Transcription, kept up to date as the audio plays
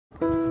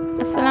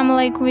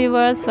अस्सलामुअलैकुम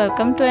viewers,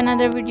 welcome to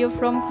another video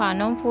from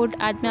खानों food.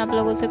 आज मैं आप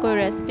लोगों से कोई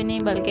रेसिपी नहीं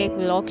बल्कि एक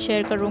व्लॉग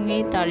शेयर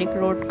करूंगी Tariq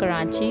road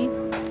Karachi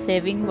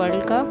saving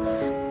world का,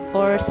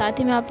 और साथ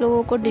ही मैं आप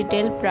लोगों को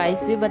डिटेल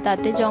प्राइस भी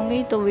बताते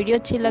जाऊंगी। तो वीडियो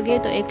अच्छी लगे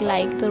तो एक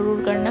लाइक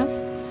ज़रूर करना,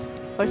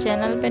 और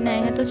चैनल पे नए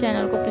हैं तो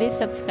चैनल को प्लीज़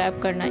सब्सक्राइब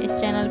करना। इस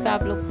चैनल पे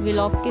आप लोग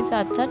व्लॉग के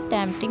साथ साथ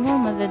टेम्पटिंग और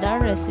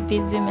मज़ेदार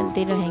रेसिपीज़ भी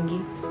मिलती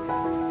रहेंगी।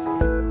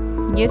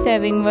 ये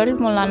सेविंग वर्ल्ड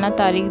मौलाना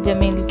तारिक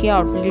जमील की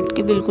आउटलेट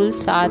के बिल्कुल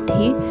साथ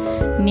ही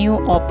न्यू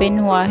ओपन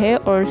हुआ है,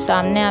 और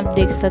सामने आप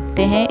देख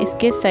सकते हैं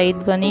इसके सईद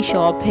गनी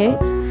शॉप है,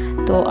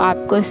 तो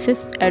आपको इससे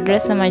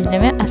एड्रेस समझने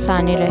में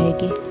आसानी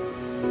रहेगी।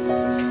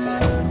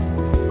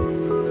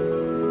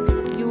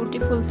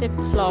 ब्यूटीफुल से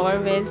फ्लावर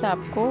वेज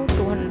आपको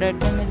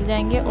 200 में मिल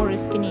जाएंगे, और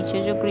इसके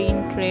नीचे जो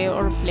ग्रीन ट्रे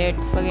और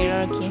प्लेट्स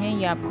वगैरह रखी हैं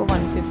ये आपको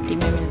 150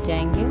 में मिल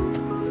जाएंगे।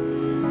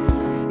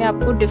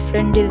 आपको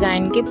डिफरेंट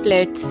डिज़ाइन के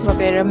प्लेट्स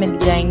वगैरह मिल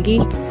जाएंगी।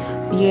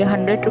 ये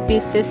 100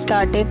 रुपीज़ से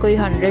स्टार्ट है, कोई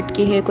 100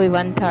 की है, कोई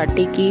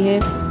 130 की है।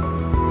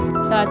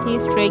 साथ ही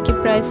इस ट्रे की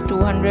प्राइस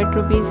 200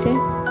 रुपीज़ है।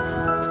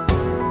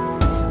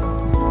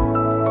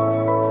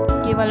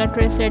 ये वाला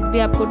ट्रे सेट भी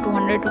आपको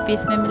 200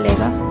 रुपीज़ में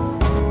मिलेगा।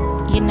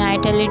 ये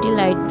नाइट LED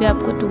लाइट भी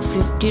आपको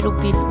 250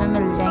 रुपीज़ में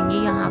मिल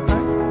जाएंगी। यहाँ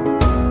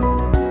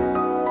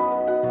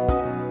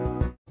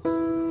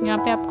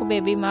पे आपको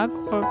बेबी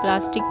मग और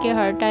प्लास्टिक के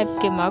हर टाइप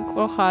के मग,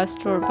 और ख़ास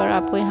तौर पर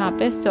आपको यहाँ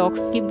पे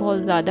सॉक्स की बहुत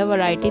ज़्यादा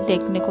वैरायटी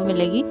देखने को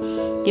मिलेगी।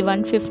 ये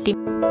 150।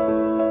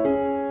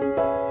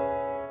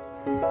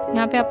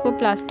 यहाँ पे आपको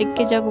प्लास्टिक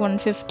के जग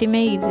 150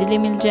 में इजीली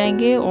मिल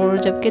जाएंगे, और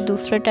जबकि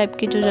दूसरे टाइप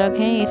के जो जग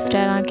हैं इस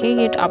तरह के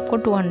ये आपको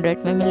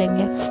 200 में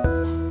मिलेंगे।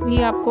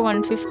 ये आपको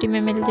 150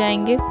 में मिल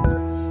जाएंगे।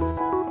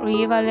 और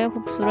ये वाले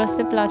खूबसूरत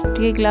से प्लास्टिक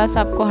के ग्लास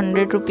आपको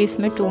 100 रुपीज़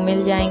में 2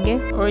 मिल जाएंगे,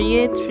 और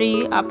ये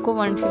 3 आपको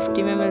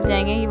 150 में मिल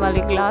जाएंगे। ये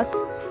वाले ग्लास,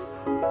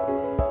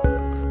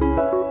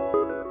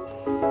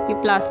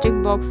 ये प्लास्टिक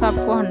बॉक्स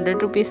आपको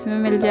 100 रुपीज़ में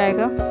मिल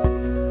जाएगा,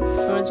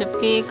 और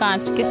जबकि ये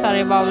कांच के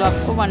सारे बाउल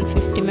आपको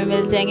 150 में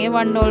मिल जाएंगे।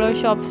 $1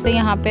 शॉप से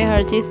यहाँ पे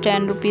हर चीज़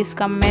 10 रुपीज़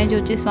कम है।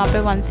 जो चीज़ वहाँ पे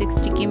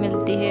 160 की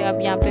मिलती है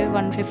अब यहाँ पे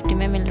 150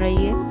 में मिल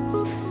रही है।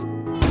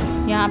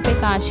 यहाँ पे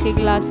कांच के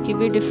ग्लास की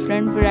भी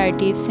डिफरेंट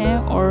वैरायटीज़ हैं,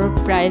 और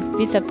प्राइस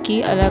भी सबकी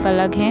अलग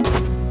अलग हैं।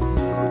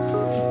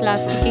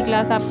 प्लास्टिक के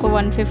ग्लास आपको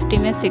 150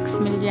 में 6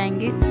 मिल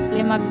जाएंगे।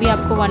 ये मग भी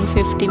आपको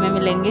 150 में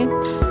मिलेंगे।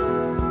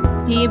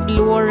 ये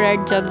ब्लू और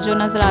रेड जग जो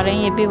नज़र आ रहे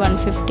हैं ये भी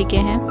 150 के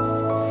हैं।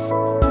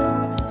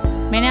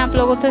 मैंने आप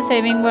लोगों से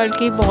सेविंग वर्ल्ड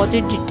की बहुत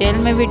ही डिटेल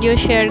में वीडियो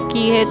शेयर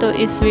की है, तो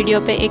इस वीडियो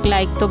पे एक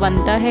लाइक तो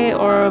बनता है,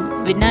 और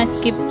बिना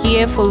स्किप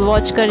किए फुल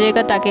वॉच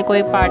करिएगा ताकि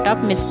कोई पार्ट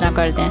आप मिस ना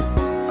कर दें।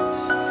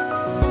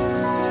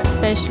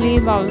 स्पेशली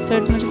बाउल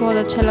सेट मुझे बहुत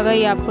अच्छा लगा।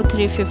 ये आपको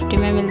 350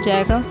 में मिल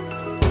जाएगा।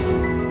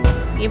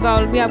 ये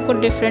बाउल भी आपको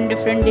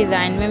डिफरेंट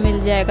डिज़ाइन में मिल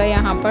जाएगा।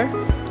 यहाँ पर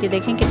ये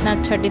देखें कितना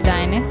अच्छा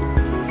डिज़ाइन है।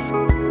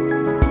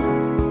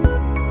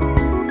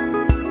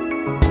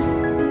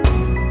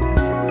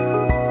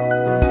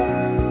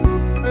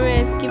 और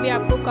इसकी भी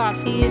आपको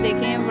काफ़ी ये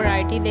देखें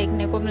वैरायटी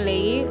देखने को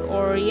मिलेगी,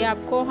 और ये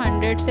आपको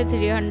 100 से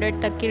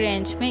 300 तक की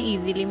रेंज में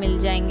इजीली मिल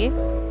जाएंगे।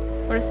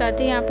 और साथ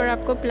ही यहाँ पर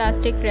आपको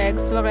प्लास्टिक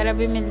रैक्स वगैरह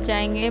भी मिल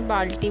जाएंगे,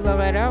 बाल्टी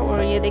वगैरह।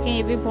 और ये देखें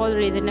ये भी बहुत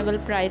रीज़नेबल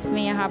प्राइस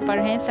में यहाँ पर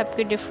हैं।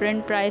 सबके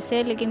डिफरेंट प्राइस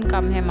है लेकिन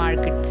कम है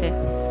मार्केट से।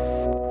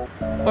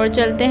 और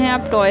चलते हैं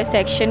आप टॉय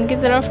सेक्शन की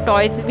तरफ।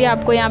 टॉयज़ भी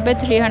आपको यहाँ पे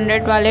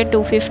 300 वाले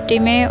 250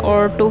 में,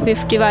 और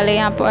 250 वाले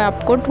यहाँ पर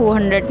आपको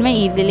 200 में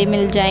ईज़िली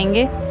मिल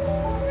जाएंगे।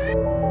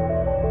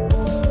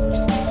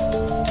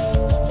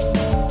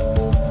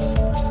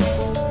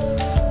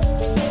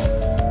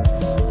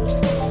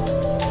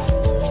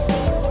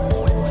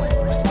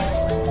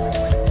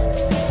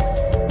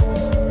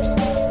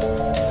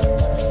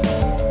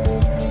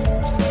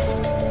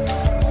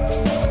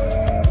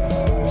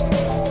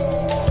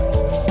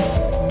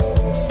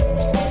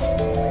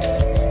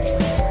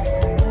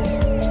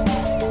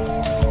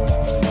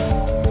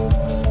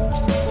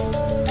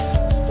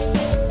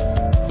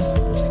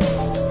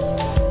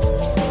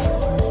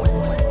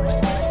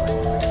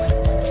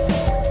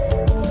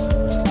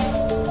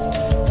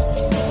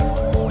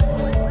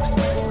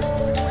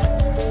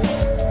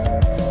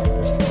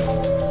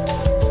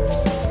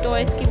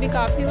 टॉयज़ की भी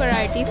काफ़ी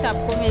वैरायटीज़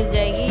आपको मिल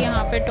जाएगी।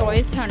 यहाँ पे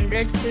टॉयज़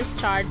 100 से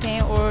स्टार्ट हैं,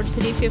 और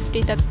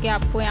 350 तक के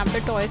आपको यहाँ पे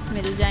टॉयज़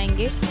मिल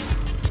जाएंगे।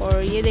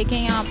 और ये देखें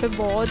यहाँ पे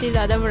बहुत ही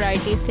ज़्यादा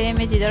वैरायटीज़ है।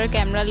 मैं जिधर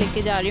कैमरा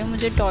लेके जा रही हूँ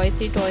मुझे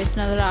टॉयज़ ही टॉयज़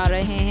नज़र आ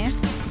रहे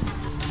हैं।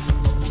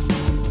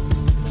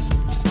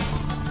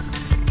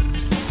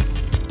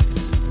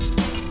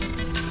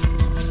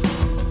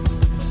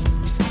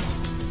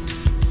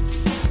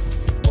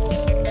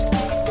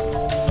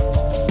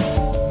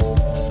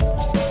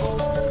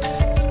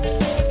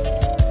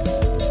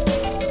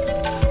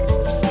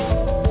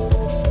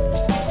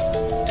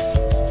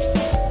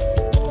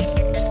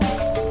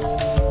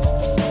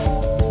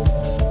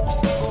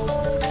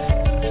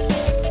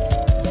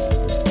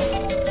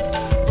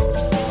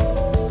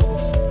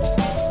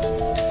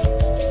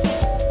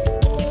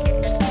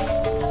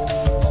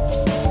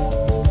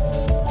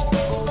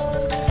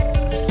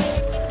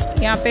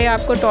 पे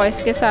आपको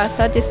टॉयज़ के साथ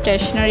साथ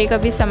स्टेशनरी का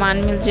भी सामान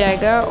मिल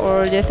जाएगा।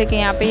 और जैसे कि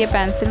यहाँ पे ये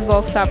पेंसिल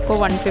बॉक्स आपको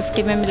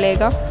 150 में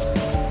मिलेगा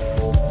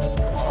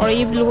और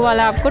ये ब्लू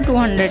वाला आपको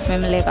 200 में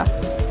मिलेगा।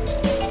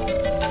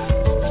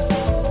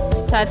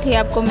 साथ ही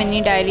आपको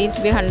मिनी डायरीज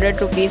भी 100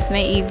 रुपीज़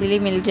में ईज़िली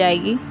मिल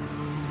जाएगी।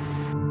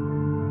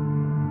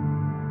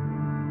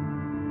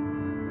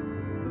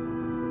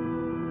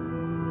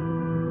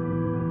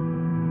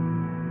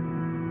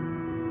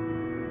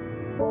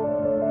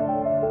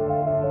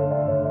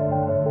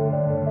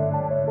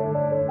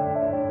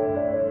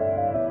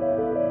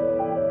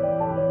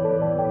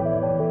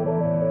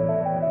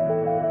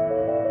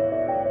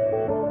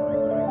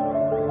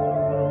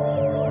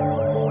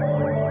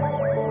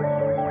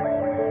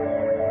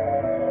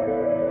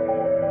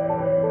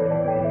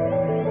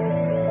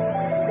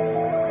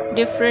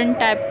 डिफरेंट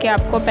टाइप के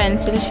आपको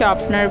पेंसिल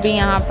शार्पनर भी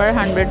यहाँ पर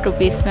 100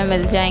 रुपीज़ में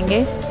मिल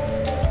जाएंगे।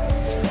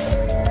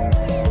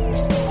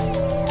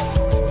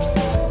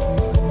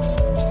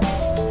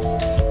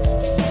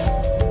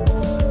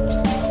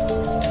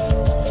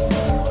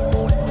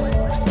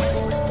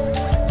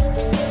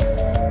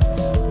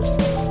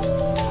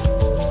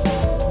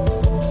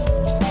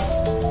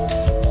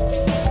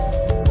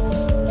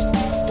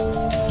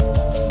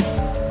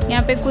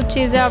 यहाँ पे कुछ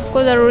चीज़ें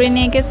आपको ज़रूरी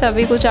नहीं है कि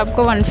सभी कुछ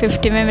आपको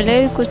 150 में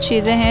मिले। कुछ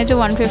चीज़ें हैं जो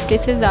 150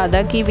 से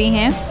ज़्यादा की भी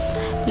हैं,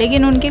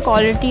 लेकिन उनकी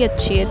क्वालिटी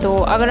अच्छी है। तो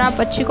अगर आप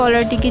अच्छी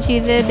क्वालिटी की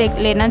चीज़ें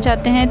लेना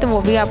चाहते हैं तो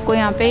वो भी आपको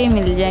यहाँ पे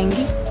मिल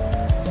जाएंगी।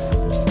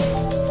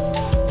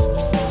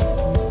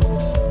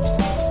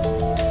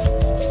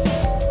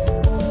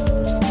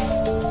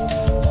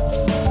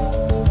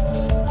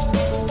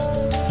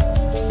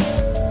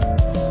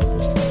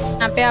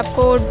 यहाँ पे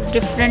आपको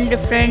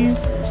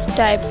डिफरेंट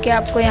टाइप के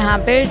आपको यहाँ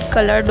पे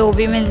कलर डो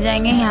भी मिल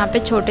जाएंगे। यहाँ पे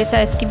छोटे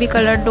साइज़ की भी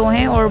कलर डो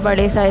हैं और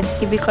बड़े साइज़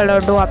की भी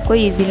कलर डो आपको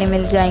इजीली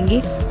मिल जाएंगी।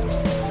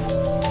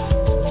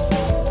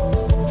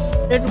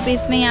 100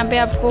 रुपीज़ में यहाँ पे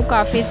आपको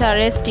काफ़ी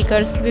सारे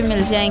स्टिकर्स भी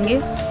मिल जाएंगे।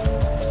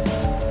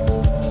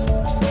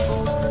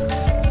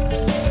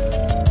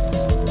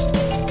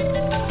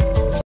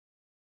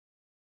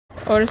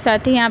 और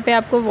साथ ही यहाँ पे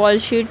आपको वॉल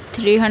शीट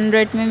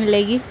 300 में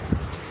मिलेगी।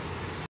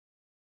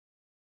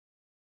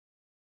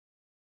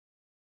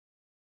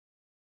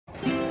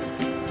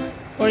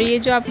 और ये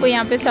जो आपको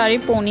यहाँ पे सारी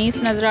पोनीस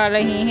नज़र आ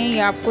रही हैं, ये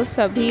आपको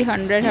सभी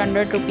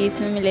 100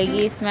 रुपीज़ में मिलेगी।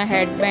 इसमें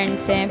हेड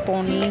बैंड्स हैं,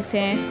 पोनीस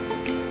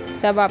हैं,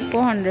 सब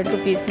आपको 100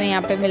 रुपीज़ में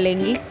यहाँ पे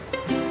मिलेंगी।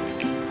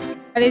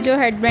 अरे जो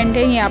हेड बैंड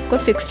है ये आपको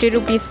 60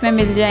 रुपीज़ में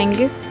मिल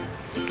जाएंगे।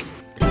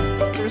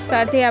 और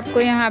साथ ही आपको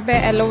यहाँ पे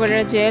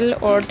एलोवेरा जेल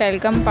और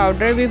टेल्कम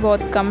पाउडर भी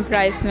बहुत कम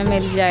प्राइस में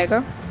मिल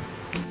जाएगा।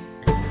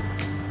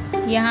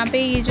 यहाँ पे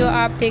ये जो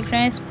आप देख रहे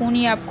हैं स्पून,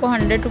 ये आपको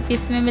 100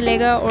 रुपीज़ में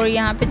मिलेगा। और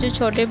यहाँ पे जो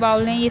छोटे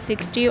बाउल हैं ये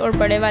 60 और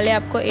बड़े वाले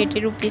आपको 80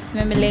 रुपीज़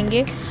में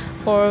मिलेंगे।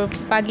 और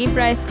बाकी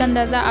प्राइस का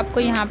अंदाज़ा आपको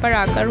यहाँ पर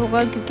आकर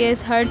होगा, क्योंकि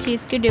हर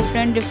चीज़ की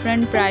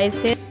डिफरेंट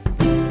प्राइस है।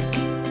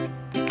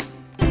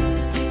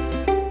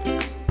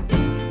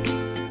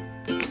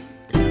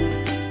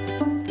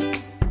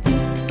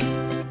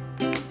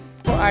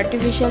 तो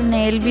आर्टिफिशियल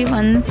नेल भी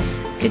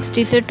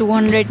 160 से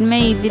 200 में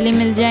इजीली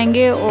मिल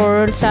जाएंगे।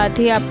 और साथ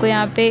ही आपको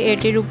यहाँ पे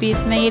 80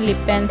 रुपीज़ में ये लिप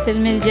पेंसिल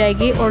मिल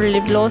जाएगी। और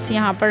लिप ग्लॉस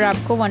यहाँ पर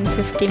आपको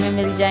 150 में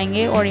मिल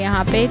जाएंगे। और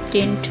यहाँ पे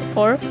टिंट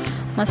और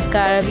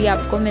मस्कारा भी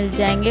आपको मिल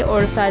जाएंगे।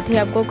 और साथ ही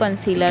आपको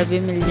कंसीलर भी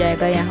मिल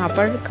जाएगा यहाँ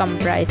पर कम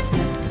प्राइस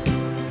में।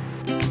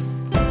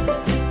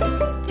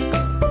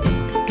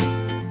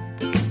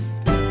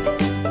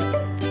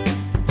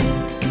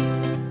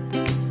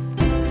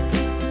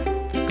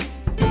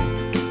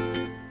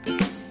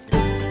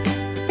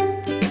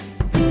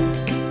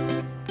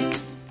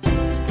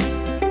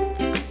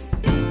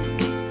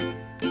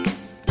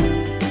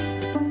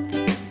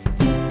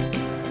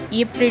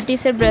 ये प्रिटी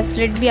से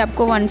ब्रेसलेट भी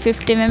आपको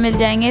 150 में मिल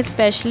जाएंगे।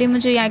 स्पेशली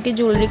मुझे यहाँ की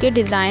ज्वेलरी के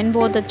डिज़ाइन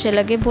बहुत अच्छे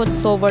लगे, बहुत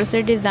सोबर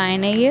से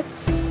डिज़ाइन है ये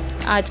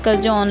आजकल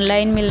जो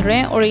ऑनलाइन मिल रहे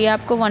हैं। और ये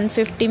आपको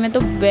 150 में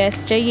तो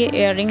बेस्ट है। ये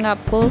इयररिंग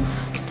आपको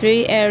 3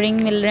 इयररिंग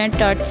मिल रहे हैं,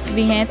 टट्स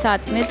भी हैं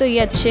साथ में। तो ये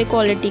अच्छे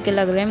क्वालिटी के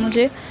लग रहे हैं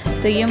मुझे,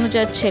 तो ये मुझे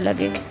अच्छे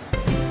लगे।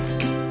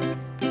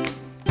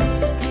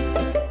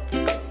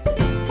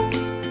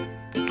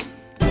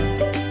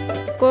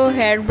 आपको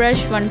हेयर ब्रश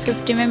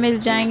 150 में मिल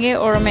जाएंगे।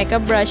 और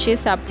मेकअप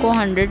ब्रशेस आपको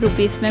 100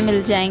 रुपीज़ में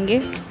मिल जाएंगे।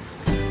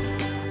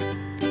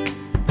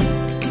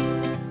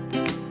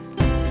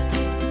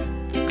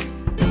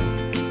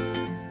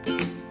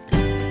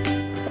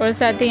 और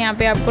साथ ही यहाँ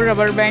पे आपको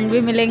रबर बैंड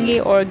भी मिलेंगी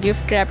और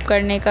गिफ्ट रैप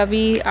करने का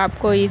भी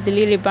आपको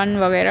इजीली रिबन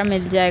वगैरह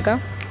मिल जाएगा।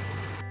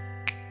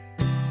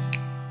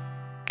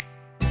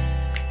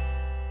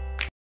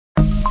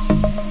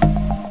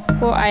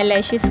 आपको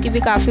आईलैशेस की भी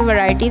काफ़ी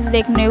वैरायटीज़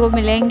देखने को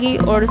मिलेंगी।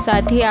 और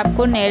साथ ही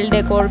आपको नेल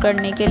डेकोर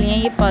करने के लिए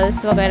ये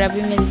पर्ल्स वगैरह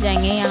भी मिल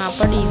जाएंगे यहाँ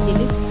पर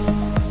इजीली।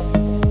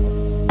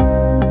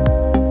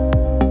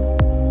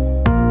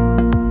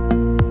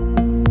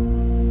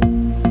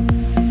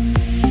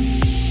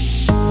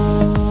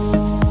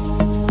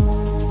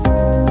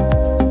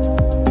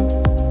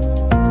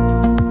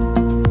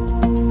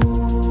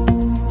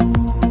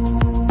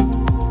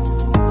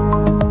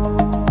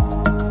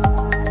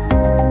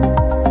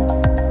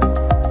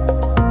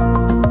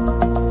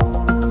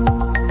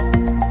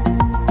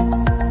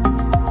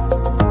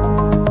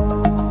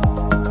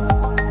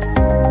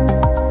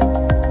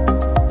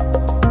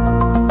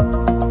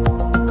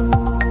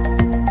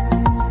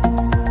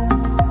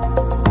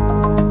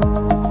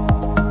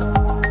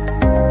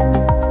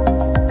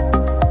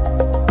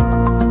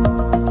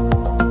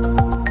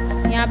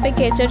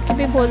 केचर की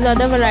भी बहुत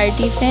ज़्यादा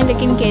वैरायटीज़ हैं,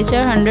 लेकिन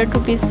केचर 100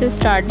 रुपीज़ से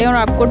स्टार्ट है और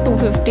आपको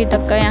 250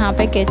 तक का यहाँ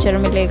पे केचर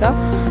मिलेगा।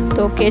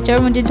 तो केचर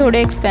मुझे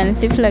थोड़े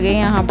एक्सपेंसिव लगे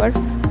यहाँ पर।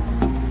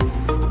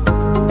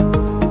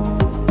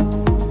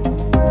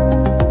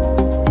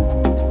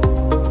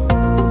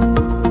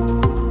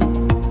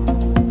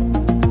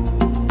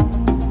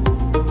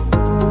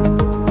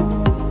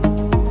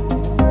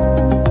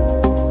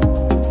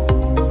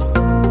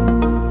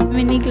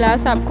 मिनी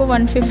ग्लास आपको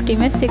 150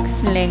 में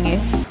 6 मिलेंगे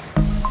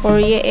और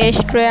ये एश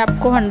ट्रे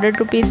आपको 100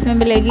 रुपीज़ में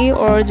मिलेगी।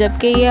 और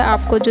जबकि ये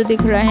आपको जो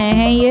दिख रहे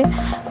हैं ये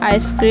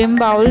आइसक्रीम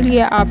बाउल,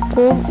 ये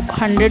आपको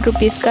 100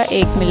 रुपीज़ का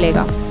एक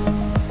मिलेगा।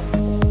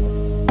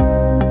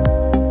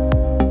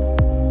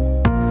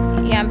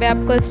 यहाँ पे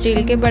आपको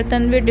स्टील के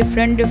बर्तन भी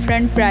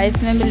डिफरेंट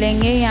प्राइस में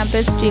मिलेंगे। यहाँ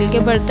पे स्टील के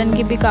बर्तन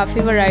की भी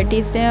काफ़ी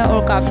वैरायटीज़ हैं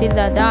और काफ़ी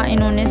ज़्यादा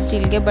इन्होंने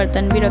स्टील के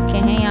बर्तन भी रखे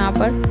हैं यहाँ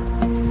पर।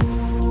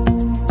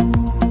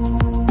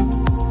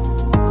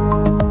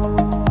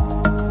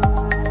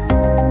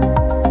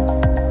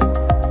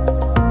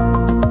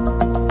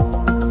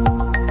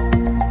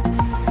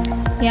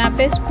 यहाँ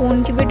पे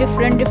स्पून की भी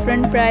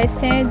डिफरेंट प्राइस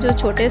हैं। जो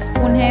छोटे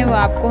स्पून हैं वो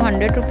आपको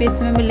 100 रुपीज़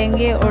में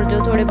मिलेंगे और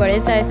जो थोड़े बड़े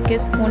साइज़ के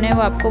स्पून हैं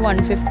वो आपको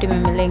 150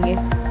 में मिलेंगे।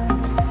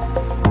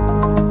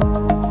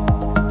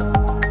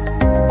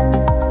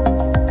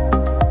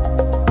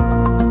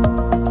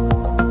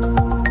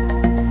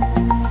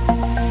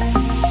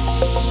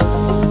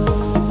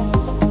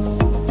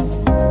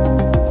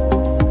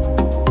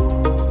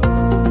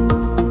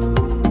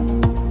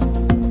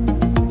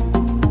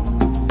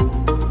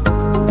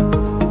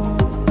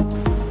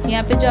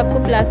 यहाँ पे जो आपको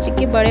प्लास्टिक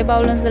के बड़े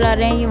बाउल नज़र आ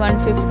रहे हैं ये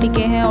 150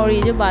 के हैं और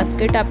ये जो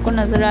बास्केट आपको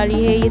नज़र आ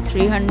रही है ये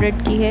 300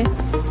 की है।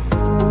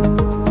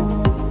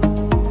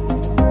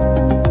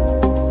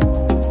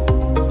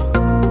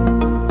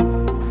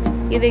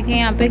 ये देखें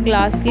यहाँ पे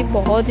ग्लास की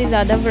बहुत ही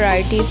ज़्यादा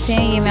वैरायटीज़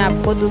हैं। ये मैं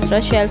आपको दूसरा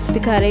शेल्फ़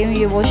दिखा रही हूँ,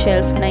 ये वो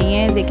शेल्फ़ नहीं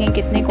है। देखें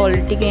कितनी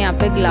क्वालिटी के यहाँ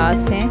पे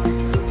ग्लास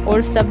हैं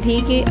और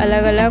सभी की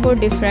अलग अलग और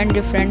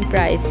डिफरेंट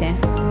प्राइस हैं।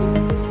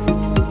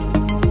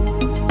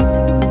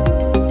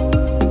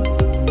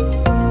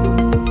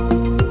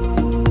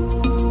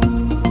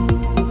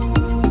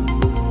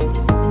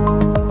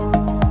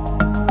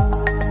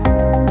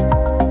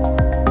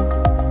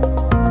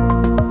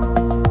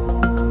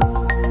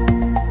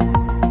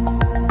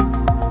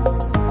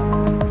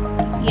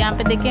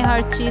 देखिए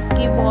हर चीज़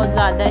की बहुत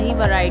ज़्यादा ही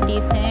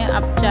वैरायटीज़ हैं।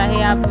 अब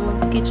चाहे आप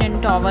किचन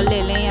टॉवल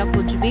ले लें या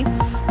कुछ भी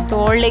तो,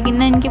 और लेकिन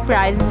ना इनकी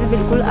प्राइस भी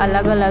बिल्कुल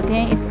अलग अलग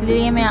हैं,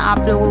 इसलिए मैं आप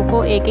लोगों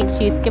को एक एक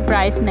चीज़ के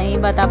प्राइस नहीं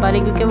बता पा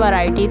रही क्योंकि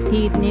वैरायटीज़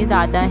ही इतनी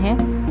ज़्यादा हैं।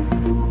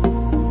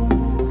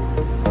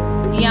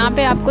 यहाँ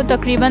पे आपको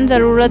तकरीबन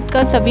ज़रूरत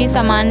का सभी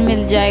सामान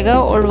मिल जाएगा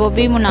और वो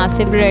भी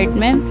मुनासिब रेट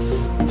में।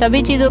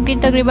 सभी चीज़ों की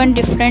तकरीबन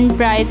डिफरेंट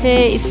प्राइस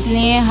है,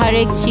 इसलिए हर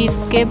एक चीज़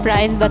के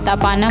प्राइस बता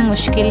पाना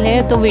मुश्किल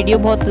है, तो वीडियो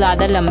बहुत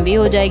ज़्यादा लंबी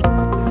हो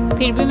जाएगी।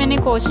 फिर भी मैंने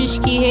कोशिश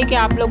की है कि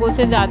आप लोगों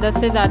से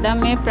ज़्यादा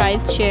मैं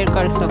प्राइस शेयर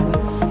कर सकूं।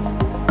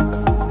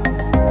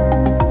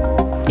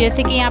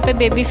 जैसे कि यहाँ पे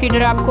बेबी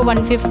फीडर आपको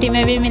 150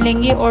 में भी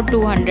मिलेंगी और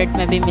 200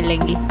 में भी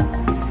मिलेंगी।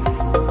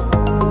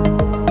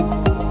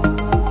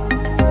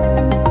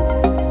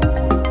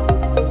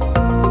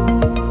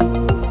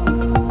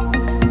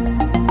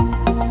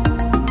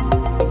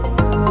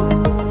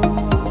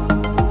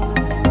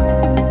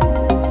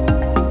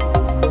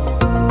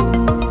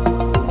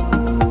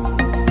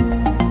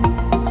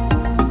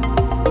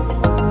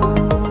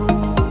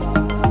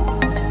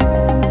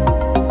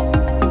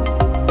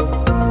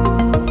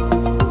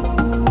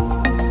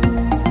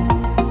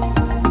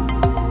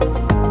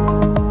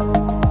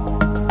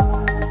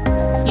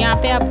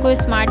 पे आपको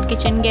स्मार्ट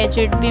किचन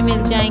गैजेट भी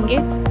मिल जाएंगे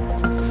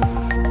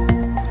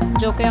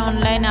जो कि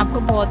ऑनलाइन आपको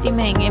बहुत ही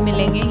महंगे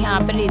मिलेंगे, यहाँ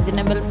पर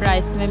रीज़नेबल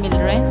प्राइस में मिल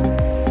रहे हैं।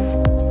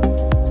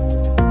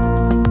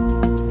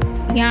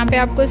 यहाँ पे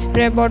आपको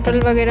स्प्रे बॉटल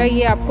वगैरह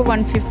ये आपको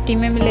 150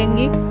 में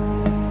मिलेंगी।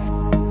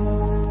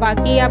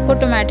 बाकी आपको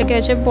टोमेटो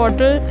केचप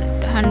बॉटल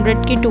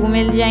 100 की 2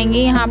 मिल जाएंगी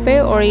यहाँ पे,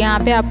 और यहाँ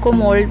पे आपको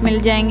मोल्ड मिल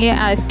जाएंगे,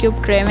 आइस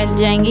क्यूब ट्रे मिल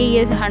जाएंगी,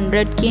 ये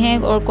 100 की हैं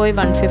और कोई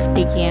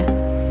 150 की हैं।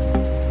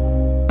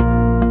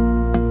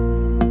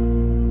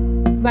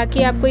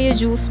 बाकी आपको ये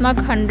जूस मग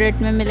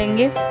 100 में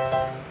मिलेंगे।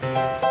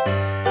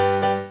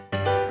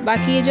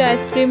 बाकी ये जो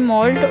आइसक्रीम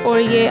मोल्ड और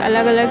ये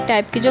अलग अलग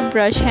टाइप के जो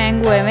ब्रश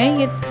हैंग हुए हैं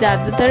ये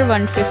ज़्यादातर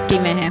 150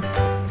 में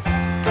है।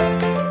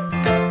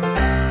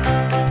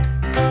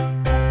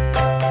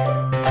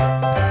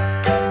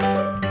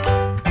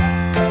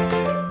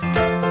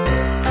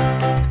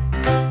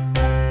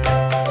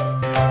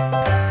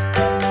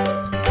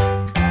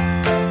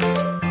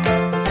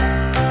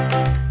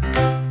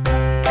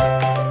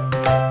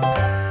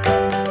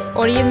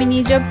 और ये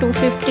मिनी जग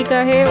 250 का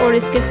है और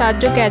इसके साथ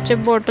जो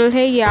केचप बोतल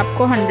है ये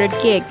आपको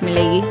 100 की एक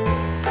मिलेगी।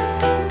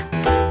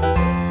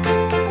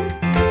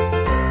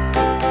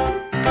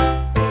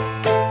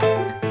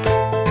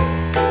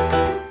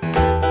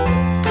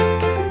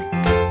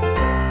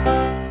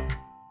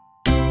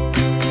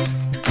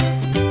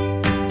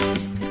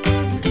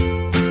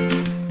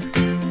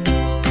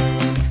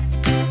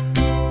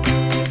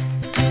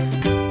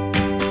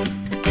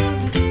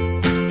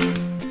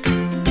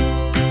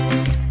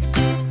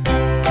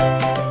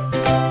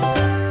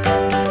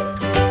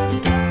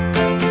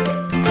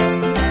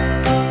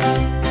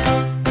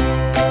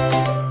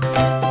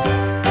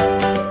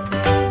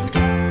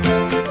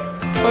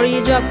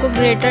 आपको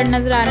ग्रेटर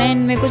नज़र आ रहे हैं,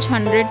 इनमें कुछ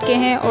 100 के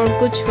हैं और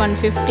कुछ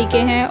 150 के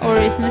हैं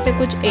और इसमें से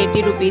कुछ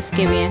 80 रुपीज़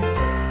के भी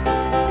हैं।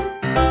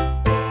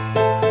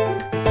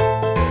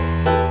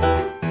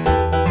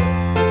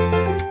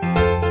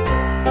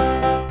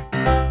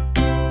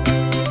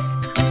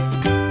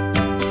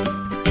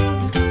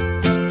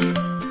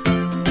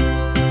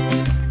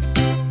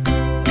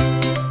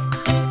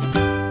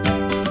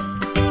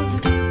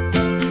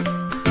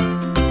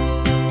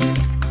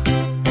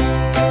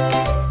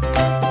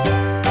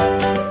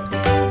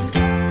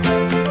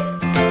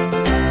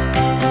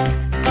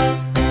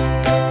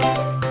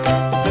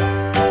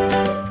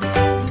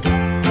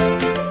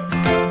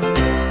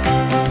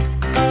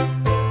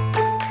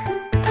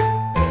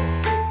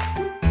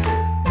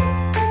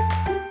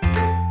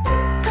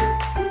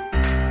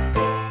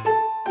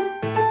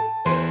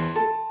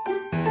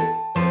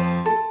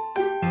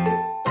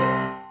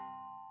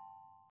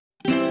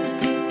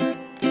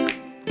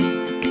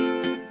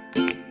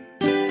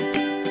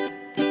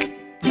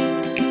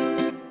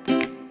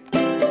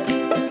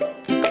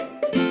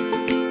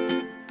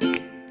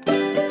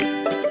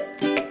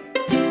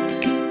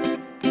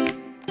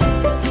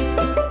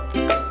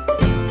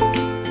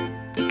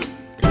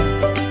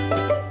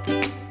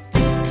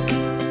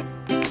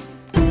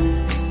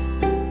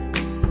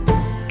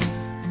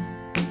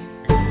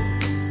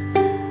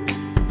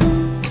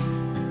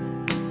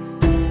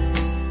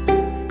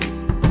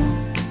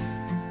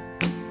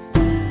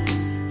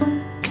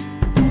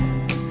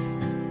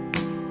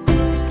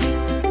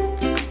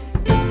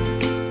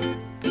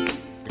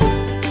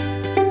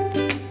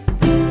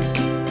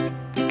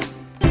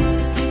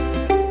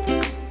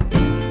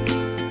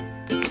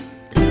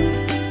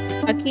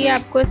 बाकी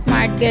आपको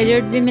स्मार्ट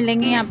गैजेट भी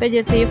मिलेंगे यहाँ पे,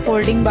 जैसे ये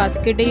फोल्डिंग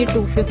बास्केट है, ये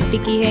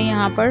 250 की है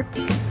यहाँ पर।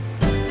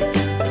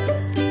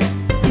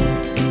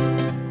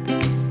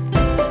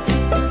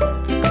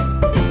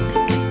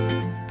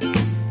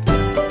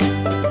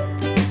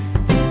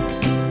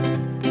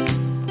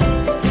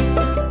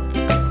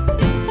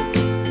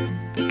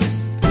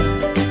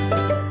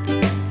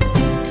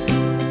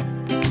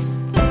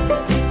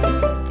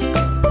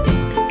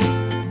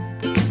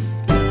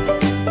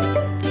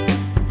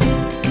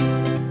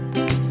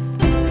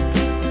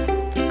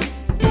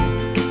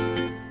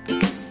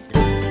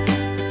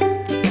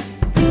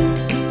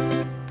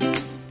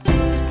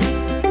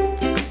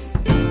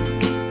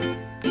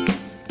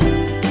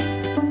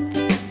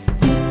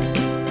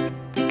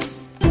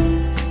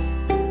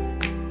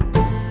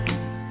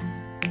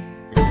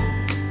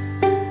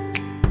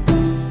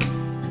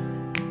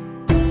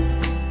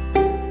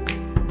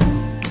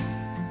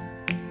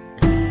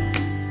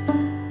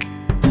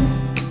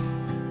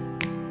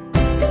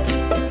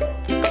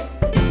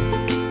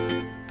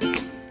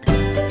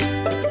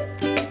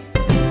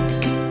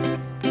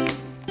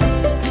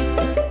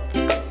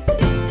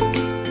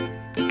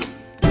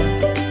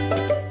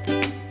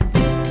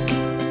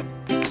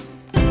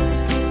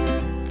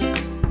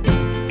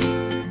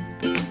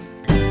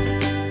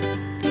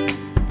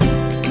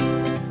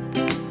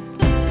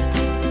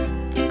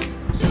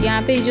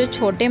 यहाँ पे जो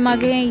छोटे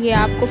मग हैं ये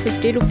आपको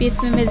 50 रुपीज़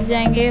में मिल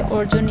जाएंगे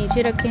और जो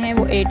नीचे रखे हैं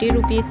वो 80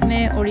 रुपीज़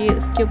में, और ये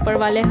उसके ऊपर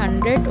वाले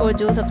 100 और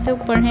जो सबसे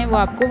ऊपर हैं वो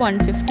आपको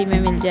 150 में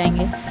मिल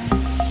जाएंगे।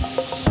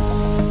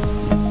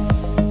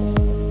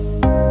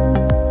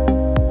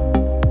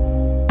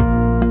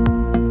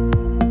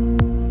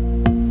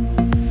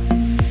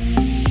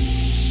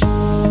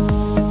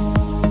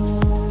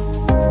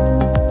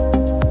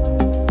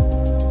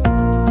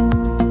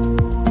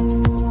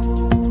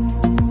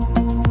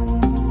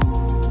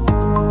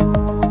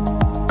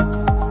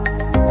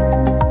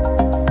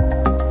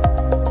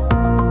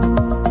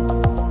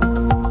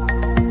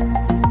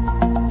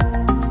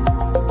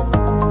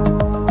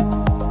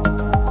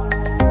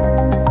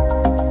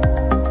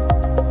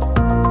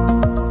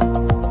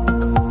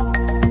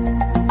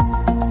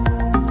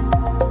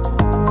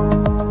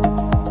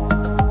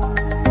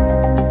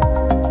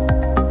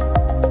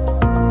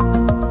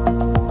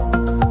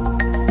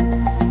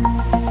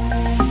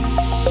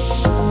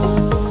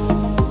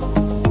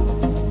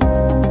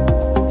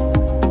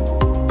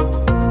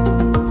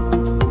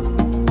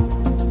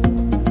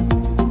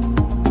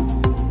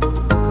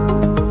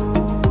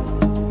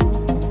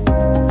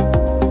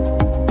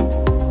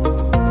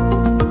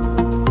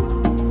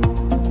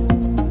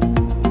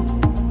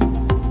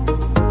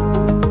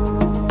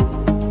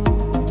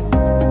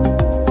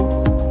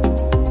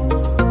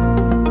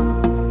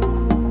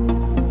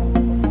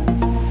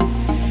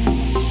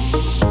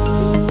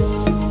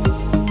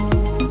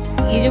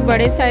 जो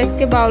बड़े साइज़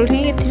के बाउल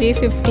हैं ये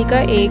 350 का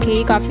एक है,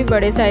 ये काफ़ी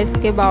बड़े साइज़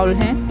के बाउल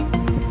हैं।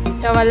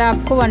 छोटा वाला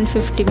आपको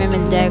 150 में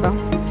मिल जाएगा।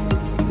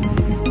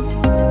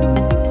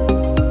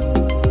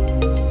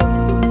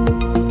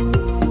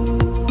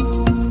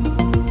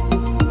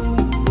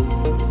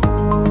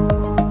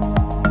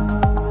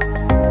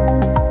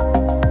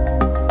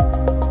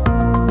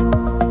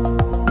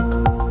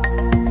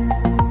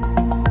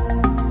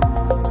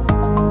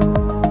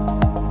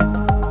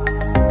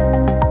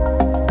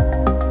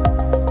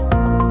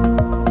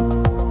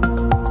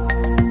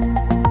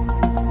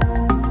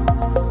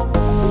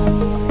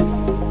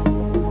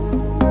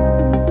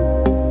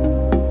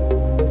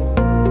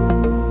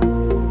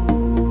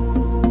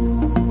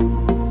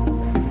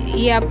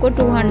 आपको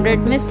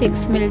 200 में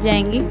 6 मिल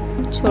जाएंगी,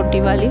 छोटी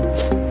वाली।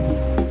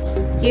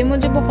 ये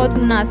मुझे बहुत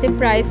मुनासिब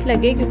प्राइस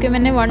लगे क्योंकि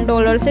मैंने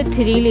 $1 से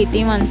 3 ली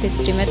थी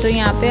 160 में, तो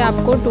यहाँ पे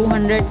आपको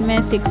 200 में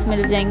 6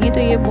 मिल जाएंगी। तो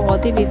ये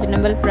बहुत ही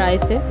रीज़नेबल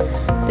प्राइस है,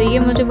 तो ये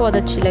मुझे बहुत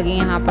अच्छी लगी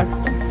यहाँ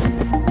पर।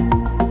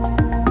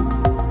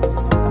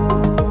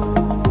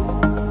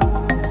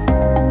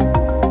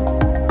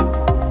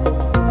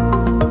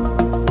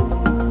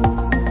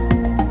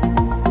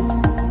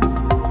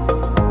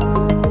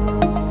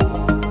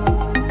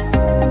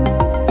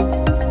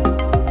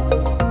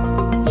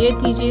 ये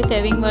थी जी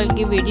सेविंग वर्ल्ड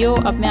की वीडियो।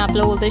 अब मैं आप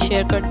लोगों से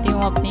शेयर करती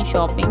हूँ अपनी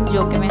शॉपिंग,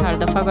 जो कि मैं हर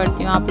दफ़ा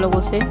करती हूँ आप लोगों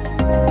से।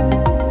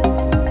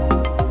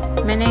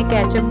 मैंने एक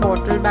केचप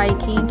बॉटल बाई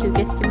की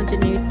क्योंकि इसकी मुझे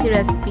नीड थी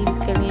रेसिपीज़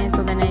के लिए,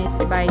 तो मैंने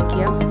इसे बाई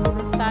किया।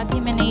 साथ ही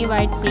मैंने ये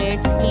वाइट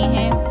प्लेट्स ली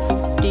हैं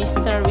डिश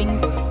सर्विंग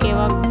के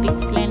वक्त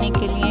पिक्स लेने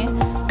के लिए।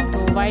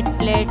 तो वाइट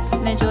प्लेट्स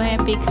में जो है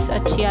पिक्स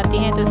अच्छी आती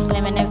हैं, तो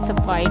इसलिए मैंने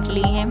सब वाइट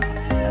ली हैं।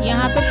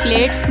 यहाँ पे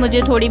प्लेट्स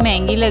मुझे थोड़ी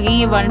महंगी लगी,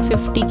 ये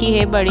 150 की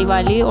है बड़ी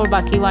वाली, और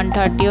बाकी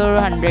 130 और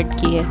 100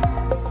 की है।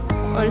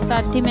 और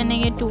साथ ही मैंने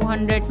ये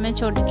 200 में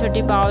छोटी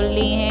छोटी बाउल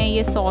ली हैं,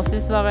 ये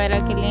सॉसेस वगैरह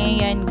के लिए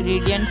या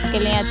इंग्रेडिएंट्स के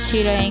लिए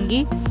अच्छी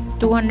रहेंगी।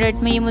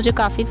 200 में ये मुझे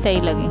काफ़ी सही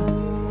लगी।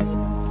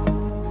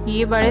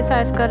 ये बड़े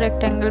साइज़ का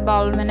रेक्टेंगल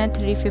बाउल मैंने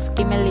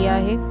 350 में लिया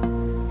है।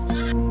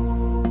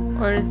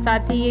 और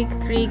साथ ही ये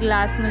 3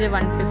 ग्लास मुझे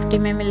 150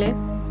 में मिले।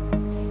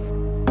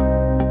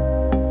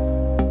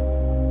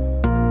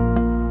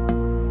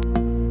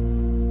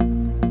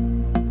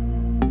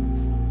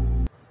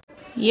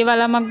 ये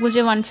वाला मग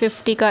मुझे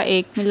 150 का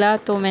एक मिला,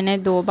 तो मैंने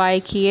 2 बाय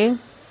किए।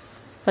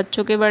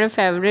 बच्चों के बड़े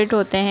फेवरेट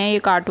होते हैं ये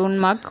कार्टून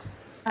मग।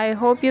 आई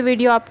होप ये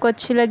वीडियो आपको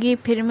अच्छी लगी।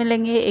 फिर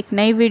मिलेंगे एक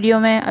नई वीडियो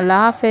में।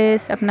 अल्लाह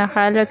हाफ़िज़। अपना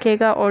ख्याल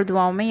रखिएगा और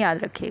दुआओं में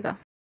याद रखिएगा।